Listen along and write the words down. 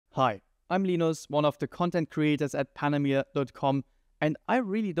Hi, I'm Linus, one of the content creators at Panameer.com, and I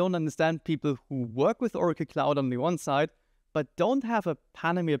really don't understand people who work with Oracle Cloud on the one side, but don't have a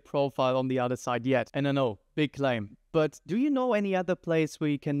Panameer profile on the other side yet. And I know, big claim. But do you know any other place where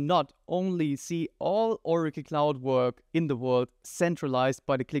you can not only see all Oracle Cloud work in the world centralized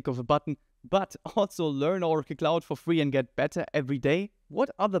by the click of a button, but also learn Oracle Cloud for free and get better every day?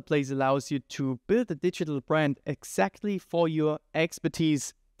 What other place allows you to build a digital brand exactly for your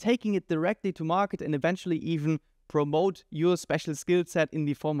expertise, taking it directly to market and eventually even promote your special skill set in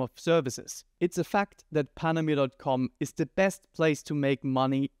the form of services? It's a fact that Panameer.com is the best place to make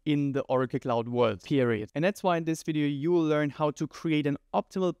money in the Oracle Cloud world, period. And that's why in this video you will learn how to create an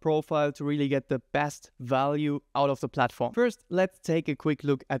optimal profile to really get the best value out of the platform. First, let's take a quick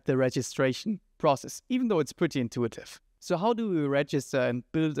look at the registration process, even though it's pretty intuitive. So how do we register and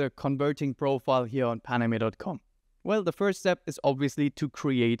build a converting profile here on Panameer.com? Well, the first step is obviously to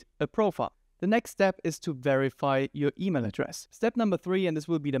create a profile. The next step is to verify your email address. Step number 3, and this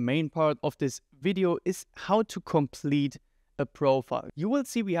will be the main part of this video, is how to complete a profile. You will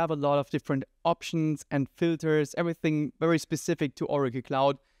see we have a lot of different options and filters, everything very specific to Oracle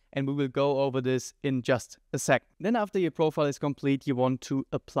Cloud, and we will go over this in just a sec. Then after your profile is complete, you want to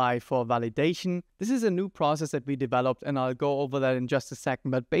apply for validation. This is a new process that we developed, and I'll go over that in just a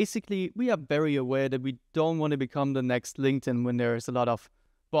second. But basically, we are very aware that we don't want to become the next LinkedIn when there's a lot of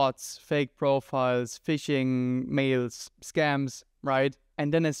bots, fake profiles, phishing mails, scams, right?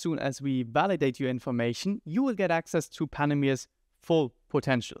 And then as soon as we validate your information, you will get access to Panameer's full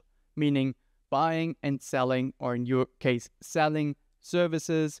potential, meaning buying and selling, or in your case, selling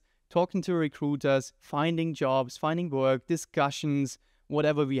services, talking to recruiters, finding jobs, finding work, discussions,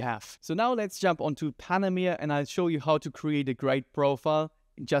 whatever we have. So now let's jump onto Panameer and I'll show you how to create a great profile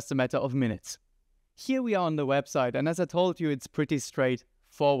in just a matter of minutes. Here we are on the website, and as I told you, it's pretty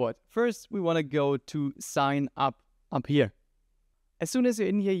straightforward. First, we want to go to sign up here. As soon as you're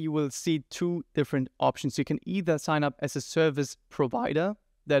in here, you will see two different options. You can either sign up as a service provider,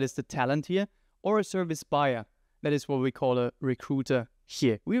 that is the talent here, or a service buyer. That is what we call a recruiter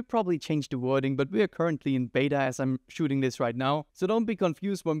here. We'll probably change the wording, but we are currently in beta as I'm shooting this right now. So don't be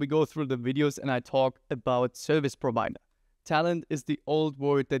confused when we go through the videos and I talk about service provider. Talent is the old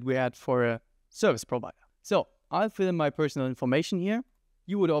word that we had for a service provider. So I'll fill in my personal information here.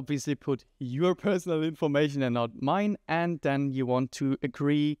 You would obviously put your personal information and not mine. And then you want to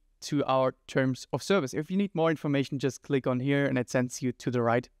agree to our terms of service. If you need more information, just click on here and it sends you to the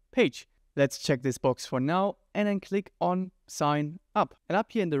right page. Let's check this box for now and then click on sign up. And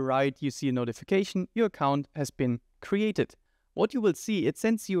up here in the right, you see a notification. Your account has been created. What you will see, it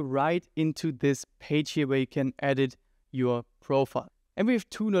sends you right into this page here where you can edit your profile. And we have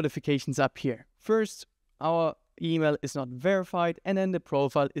two notifications up here. First, our email is not verified, and then the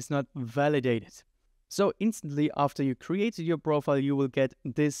profile is not validated. So instantly after you created your profile, you will get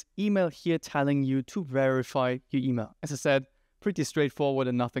this email here telling you to verify your email. As I said, pretty straightforward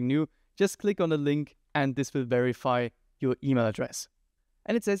and nothing new. Just click on the link and this will verify your email address.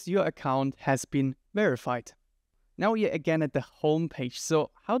 And it says your account has been verified. Now you're again at the home page.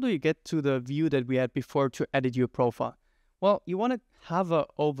 So how do you get to the view that we had before to edit your profile? Well, you want to hover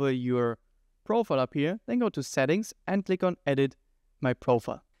over your profile up here, then go to settings and click on edit my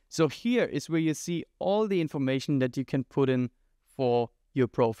profile. So here is where you see all the information that you can put in for your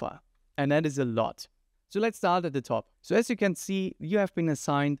profile. And that is a lot. So let's start at the top. So as you can see, you have been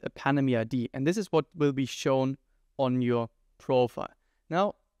assigned a Panameer ID, and this is what will be shown on your profile.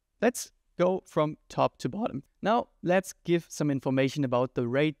 Now, let's go from top to bottom. Now, let's give some information about the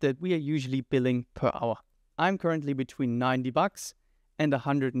rate that we are usually billing per hour. I'm currently between $90 and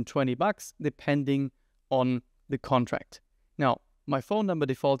 $120, depending on the contract. Now, my phone number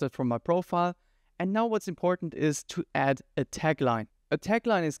defaulted from my profile, and now what's important is to add a tagline. A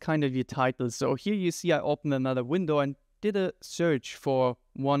tagline is kind of your title. So here you see I opened another window and did a search for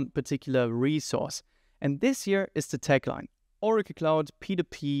one particular resource. And this here is the tagline: Oracle Cloud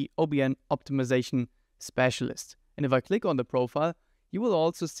P2P OBN Optimization Specialist. And if I click on the profile, you will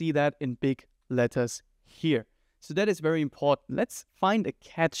also see that in big letters here. So that is very important. Let's find a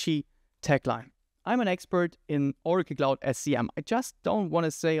catchy tagline. I'm an expert in Oracle Cloud SCM. I just don't want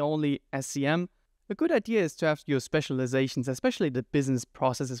to say only SCM. A good idea is to have your specializations, especially the business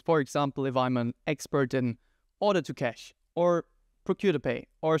processes. For example, if I'm an expert in order to cash or procure to pay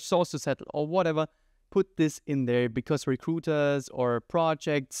or source to settle or whatever, put this in there because recruiters or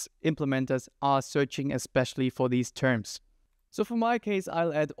projects implementers are searching especially for these terms. So for my case,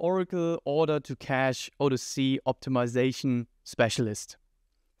 I'll add Oracle order to cash O2C optimization specialist.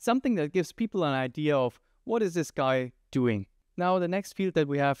 Something that gives people an idea of what is this guy doing. Now the next field that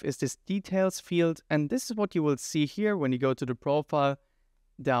we have is this details field, and this is what you will see here when you go to the profile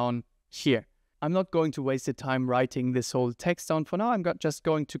down here. I'm not going to waste the time writing this whole text down for now. I'm just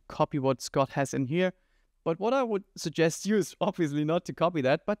going to copy what Scott has in here. But what I would suggest you is obviously not to copy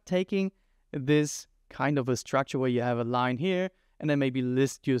that, but taking this kind of a structure where you have a line here and then maybe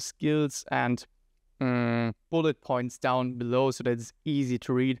list your skills and bullet points down below so that it's easy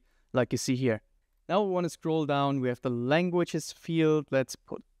to read like you see here. Now we want to scroll down. We have the languages field. Let's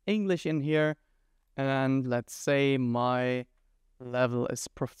put English in here. And let's say my level is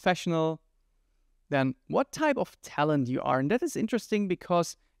professional. Then what type of talent you are. And that is interesting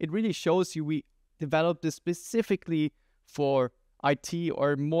because it really shows you we developed this specifically for IT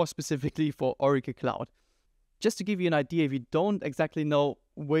or more specifically for Oracle Cloud. Just to give you an idea, if you don't exactly know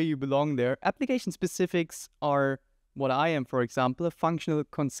where you belong there, application specifics are what I am, for example, a functional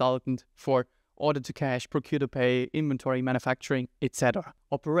consultant for order to cash, procure to pay, inventory, manufacturing, etc.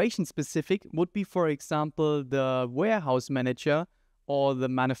 Operation specific would be, for example, the warehouse manager or the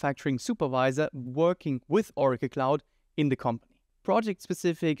manufacturing supervisor working with Oracle Cloud in the company. Project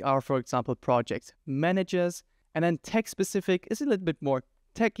specific are, for example, project managers. And then tech specific is a little bit more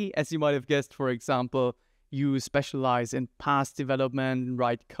techy, as you might have guessed. For example, you specialize in past development,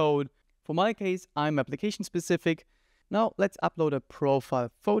 write code. For my case, I'm application specific. Now let's upload a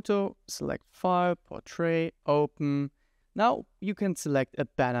profile photo, select file, portrait, open. Now you can select a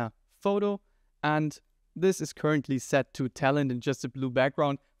banner photo, and this is currently set to talent in just a blue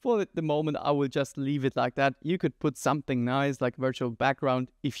background. For the moment, I will just leave it like that. You could put something nice like virtual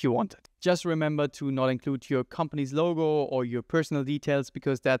background if you wanted. Just remember to not include your company's logo or your personal details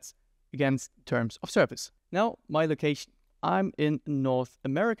because that's against terms of service. Now, my location. I'm in North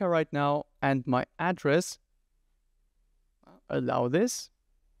America right now, and my address, allow this,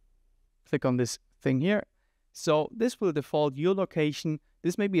 click on this thing here. So this will default your location.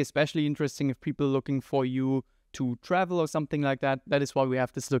 This may be especially interesting if people are looking for you to travel or something like that. That is why we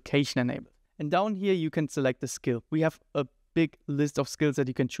have this location enabled. And down here, you can select the skill. We have a big list of skills that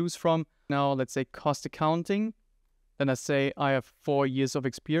you can choose from. Now, let's say cost accounting. Then I say I have 4 years of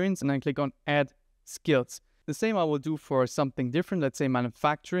experience and then click on add skills. The same I will do for something different, let's say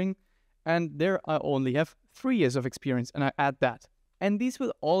manufacturing. And there I only have 3 years of experience and I add that. And these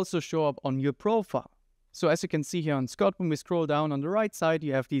will also show up on your profile. So as you can see here on Scott, when we scroll down on the right side,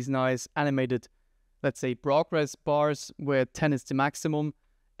 you have these nice animated, let's say, progress bars where 10 is the maximum.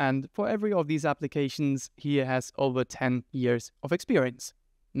 And for every of these applications, he has over 10 years of experience.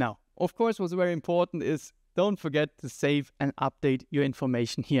 Now, of course, what's very important is don't forget to save and update your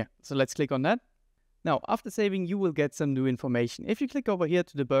information here. So let's click on that. Now, after saving, you will get some new information. If you click over here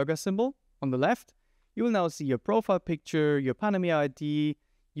to the burger symbol on the left, you will now see your profile picture, your Panameer ID,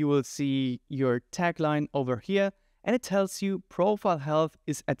 you will see your tagline over here, and it tells you profile health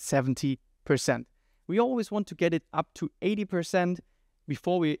is at 70%. We always want to get it up to 80%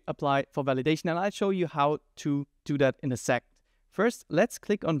 before we apply for validation, and I'll show you how to do that in a sec. First, let's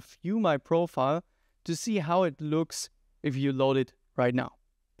click on View My Profile to see how it looks if you load it right now.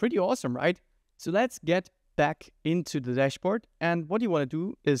 Pretty awesome, right? So let's get back into the dashboard, and what you want to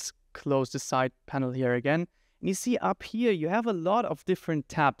do is close the side panel here again. And you see up here, you have a lot of different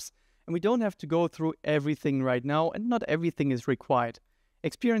tabs, and we don't have to go through everything right now, and not everything is required.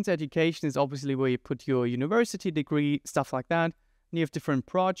 Experience education is obviously where you put your university degree, stuff like that. And you have different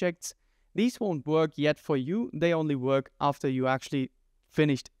projects. These won't work yet for you. They only work after you actually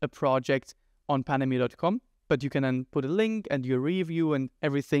finished a project on Panameer.com. But you can then put a link and your review and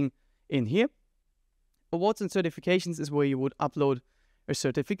everything in here. Awards and certifications is where you would upload a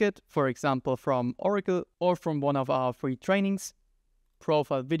certificate, for example, from Oracle or from one of our free trainings.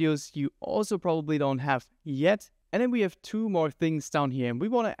 Profile videos you also probably don't have yet. And then we have 2 more things down here. And we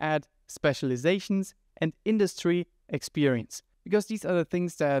want to add specializations and industry experience, because these are the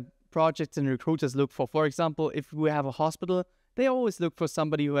things that projects and recruiters look for. For example, if we have a hospital, they always look for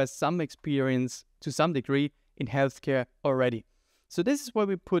somebody who has some experience to some degree in healthcare already. So this is where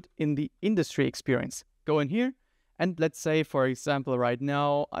we put in the industry experience. Go in here. And let's say, for example, right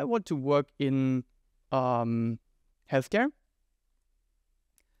now, I want to work in healthcare.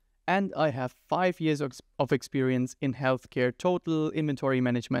 And I have 5 years of experience in healthcare, total inventory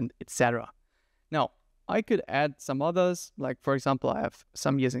management, etc. Now, I could add some others, like, for example, I have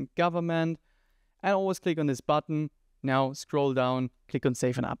some years in government. And always click on this button. Now, scroll down, click on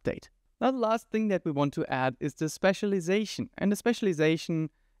Save and Update. Now, the last thing that we want to add is the specialization. And the specialization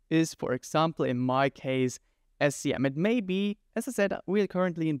is, for example, in my case, SCM. It may be, as I said, we are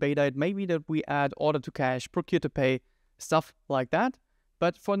currently in beta. It may be that we add order to cash, procure to pay, stuff like that.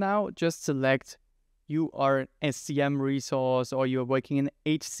 But for now, just select you are an SCM resource or you're working in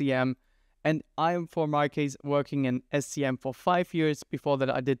HCM. And I'm, for my case, working in SCM for 5 years. Before that,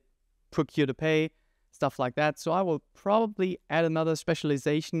 I did procure to pay, stuff like that. So I will probably add another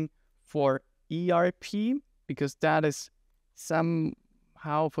specialization for ERP, because that is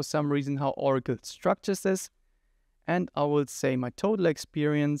somehow, for some reason, how Oracle structures this. And I will say my total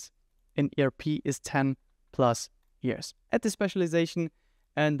experience in ERP is 10 plus years. Add the specialization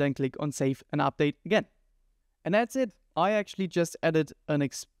and then click on Save and Update again. And that's it. I actually just added an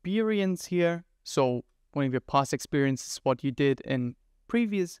experience here. So one of your past experiences, what you did in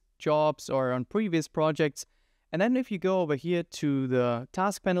previous jobs or on previous projects. And then if you go over here to the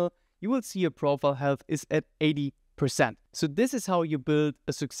task panel, you will see your profile health is at 80%. So this is how you build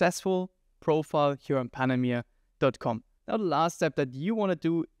a successful profile here on Panameer.com. Now the last step that you want to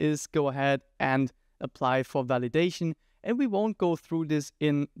do is go ahead and apply for validation. And we won't go through this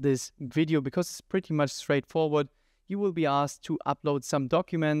in this video because it's pretty much straightforward. You will be asked to upload some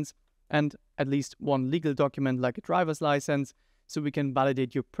documents and at least one legal document like a driver's license, so we can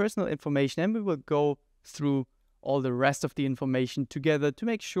validate your personal information, and we will go through all the rest of the information together to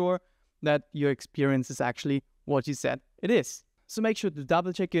make sure that your experience is actually what you said it is. So make sure to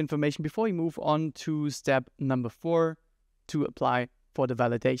double check your information before you move on to step number 4 to apply for the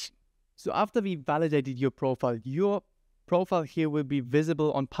validation. So after we validated your profile here will be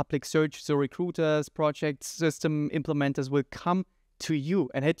visible on public search. So recruiters, project system implementers will come to you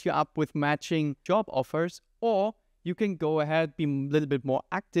and hit you up with matching job offers, or you can go ahead, be a little bit more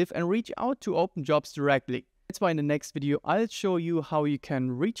active and reach out to open jobs directly. That's why in the next video, I'll show you how you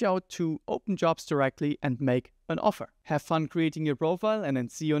can reach out to open jobs directly and make an offer. Have fun creating your profile, and then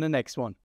see you in the next one.